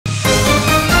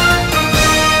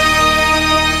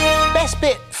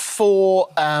for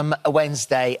a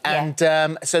Wednesday, and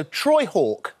so Troy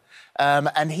Hawke,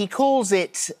 and he calls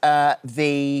it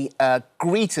the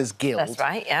Greeters Guild. That's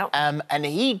right, yeah. And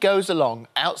he goes along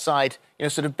outside, you know,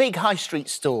 sort of big high street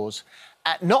stores,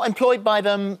 not employed by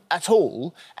them at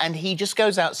all, and he just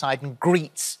goes outside and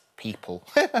greets people.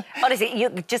 Honestly, you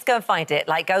just go and find it.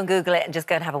 Like, go and Google it and just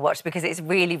go and have a watch, because it's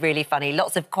really, really funny.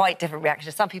 Lots of quite different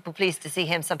reactions. Some people pleased to see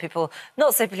him, some people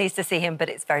not so pleased to see him, but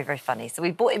it's very, very funny. So we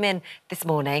brought him in this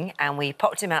morning and we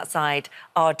popped him outside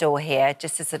our door here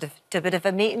just to sort of do a bit of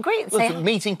a meet and greet. Well,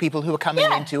 meeting people who are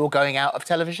coming into or going out of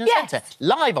Television Centre.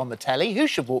 Live on the telly, who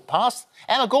should walk past?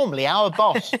 Emma Gormley, our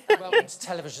boss. Welcome to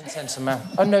Television Centre, man.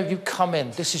 Oh, no, you come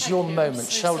in. This is your moment.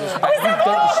 Shoulders back. You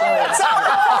don't show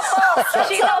it.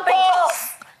 She's our big boss.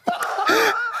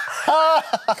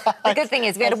 The good thing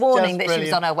is we had a warning that she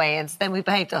was on her way in, so then we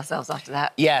behaved ourselves after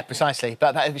that. Yeah, precisely.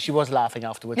 But she was laughing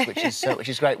afterwards, which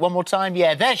is great. One more time.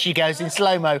 Yeah, there she goes in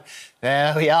slow-mo.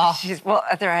 There we are. She's what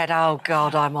at her head. Oh,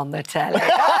 God, I'm on the telly.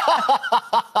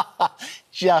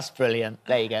 Just brilliant.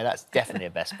 There you go. That's definitely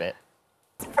the best bit.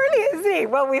 It's brilliant, isn't he?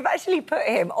 Well, we've actually put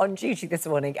him on duty this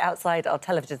morning outside our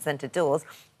Television Centre doors,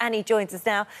 and he joins us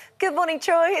now. Good morning,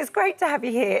 Troy. It's great to have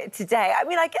you here today. I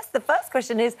mean, I guess the first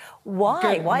question is,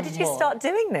 why? Why did you start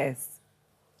doing this?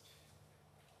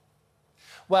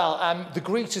 Well, the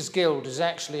Greeters Guild is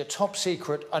actually a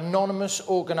top-secret, anonymous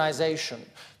organisation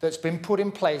that's been put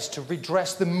in place to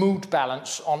redress the mood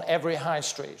balance on every high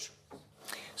street.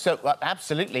 So,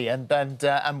 absolutely, and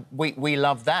we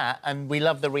love that, and we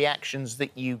love the reactions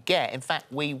that you get. In fact,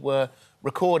 we were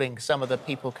recording some of the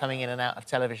people coming in and out of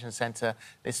Television Centre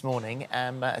this morning,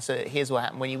 so here's what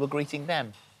happened when you were greeting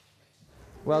them.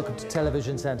 Welcome to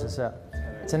Television Centre, sir.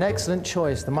 It's an excellent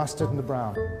choice, the mustard and the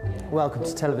brown. Welcome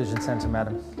to Television Centre,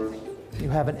 madam. You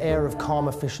have an air of calm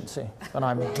efficiency, and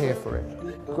I'm here for it.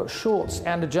 You've got shorts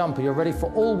and a jumper. You're ready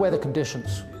for all weather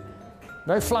conditions.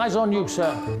 No flies on you,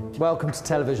 sir. Welcome to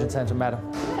Television Centre, madam.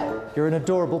 You're an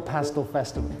adorable pastel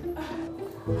festival.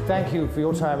 Thank you for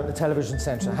your time at the Television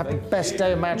Centre. Have the best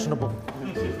day imaginable.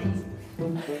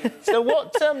 So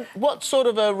what sort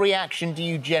of a reaction do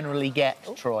you generally get,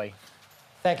 Troy?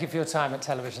 Thank you for your time at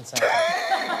Television Centre.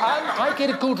 I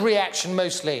get a good reaction,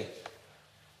 mostly.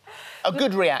 A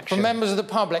good reaction? From members of the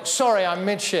public. Sorry, I'm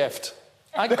mid-shift.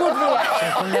 A good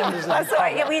reaction from members of the public. That's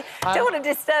right. Yeah, we don't want to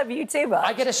disturb you too much.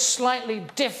 I get a slightly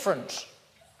different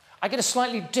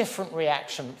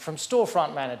reaction from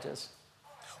storefront managers.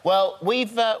 Well,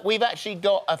 we've actually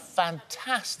got a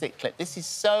fantastic clip. This is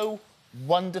so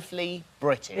wonderfully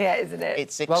British. Yeah, isn't it?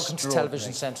 It's Welcome to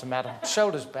Television Centre, madam.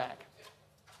 Shoulders back.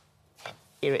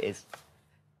 Here it is.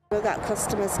 We've got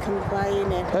customers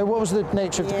complaining. What was the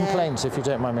nature of the complaints, if you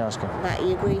don't mind me asking? That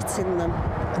you're greeting them.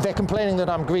 They're complaining that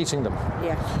I'm greeting them?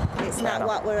 Yeah. It's not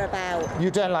what we're about.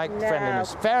 You don't like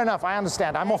friendliness? Fair enough, I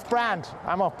understand. I'm off-brand.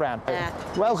 Yeah.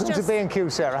 Welcome to B&Q,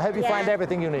 sir. I hope you find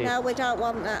everything you need. No, we don't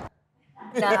want that.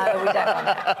 No, we don't want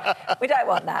that. We don't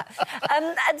want that.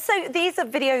 And so these are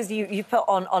videos you put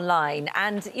online,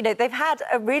 and, you know, they've had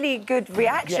a really good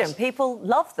reaction. Yes. People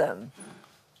love them.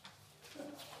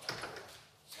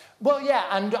 Well, yeah,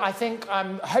 and I think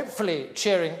I'm hopefully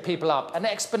cheering people up, and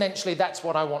exponentially that's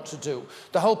what I want to do.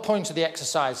 The whole point of the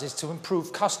exercise is to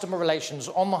improve customer relations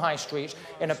on the high street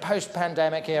in a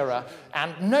post-pandemic era,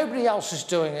 and nobody else is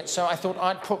doing it, so I thought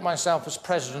I'd put myself as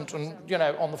president and, you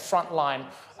know, on the front line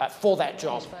for that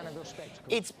job.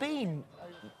 It's been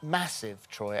massive,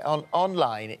 Troy.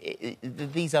 Online,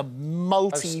 these are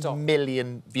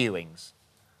multi-million viewings.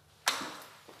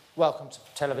 Welcome to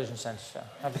Television Centre, sir.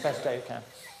 Have the best day you can.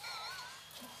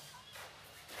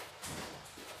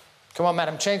 Come on,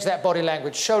 madam, change that body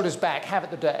language. Shoulders back, have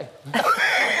it the day. That's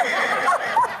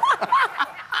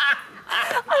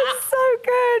so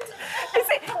good.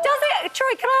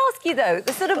 Troy, can I ask you, though,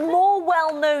 the sort of more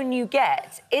well-known you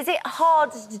get, is it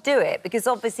hard to do it? Because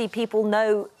obviously people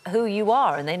know who you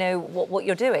are and they know what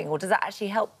you're doing, or does that actually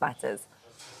help matters?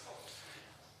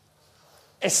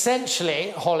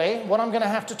 Essentially, Holly, what I'm going to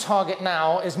have to target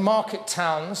now is market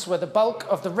towns where the bulk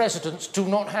of the residents do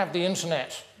not have the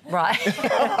internet. Right.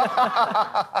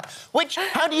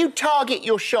 How do you target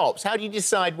your shops? How do you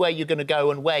decide where you're going to go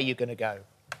and where you're going to go?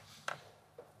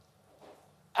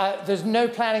 There's no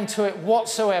planning to it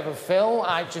whatsoever, Phil.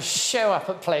 I just show up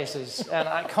at places, and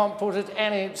I can't put it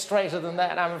any straighter than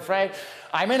that, I'm afraid.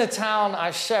 I'm in a town, I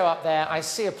show up there, I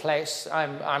see a place,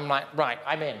 I'm like, right,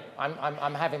 I'm in.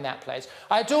 I'm having that place.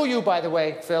 I adore you, by the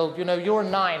way, Phil. You know, you're a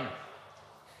 9.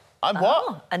 I'm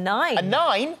what? A 9. A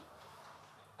 9?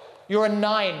 You're a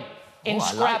 9 in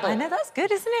Scrabble. I know, that's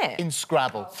good, isn't it? In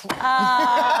Scrabble.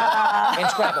 In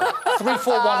Scrabble. 3,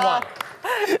 4, 1, 1.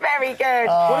 Very good.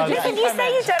 Oh, Listen, you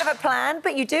say you don't have a plan,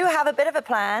 but you do have a bit of a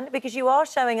plan because you are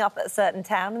showing up at a certain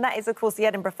town, and that is, of course, the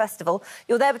Edinburgh Festival.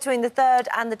 You're there between the 3rd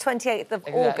and the 28th of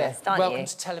August, aren't you? Welcome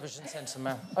to Television Centre,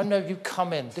 man. Oh, no, you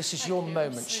come in. This is your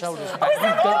moment. Shoulders back. Oh, is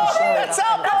that right? That's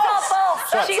our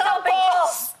boss! She's our big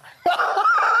boss!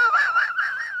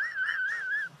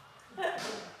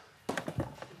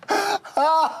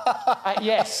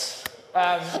 Yes.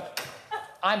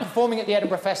 I'm performing at the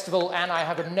Edinburgh Festival and I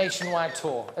have a nationwide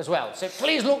tour as well. So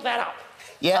please look that up.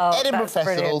 Yeah, Edinburgh that's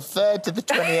Festival, 3rd to the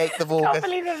 28th of August. I can't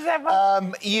believe this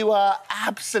ever. You are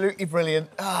absolutely brilliant.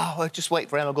 Oh, I'll just wait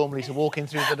for Emma Gormley to walk in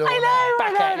through the door. I know,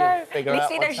 now. I know. Figure At least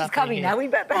out we know what's she's coming happening now. here. We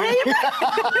better behave.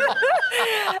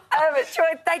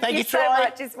 Troy, thank you so Troy.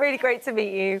 much. It's really great to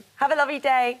meet you. Have a lovely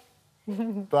day.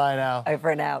 Bye now. Over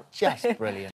and out. Just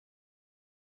brilliant.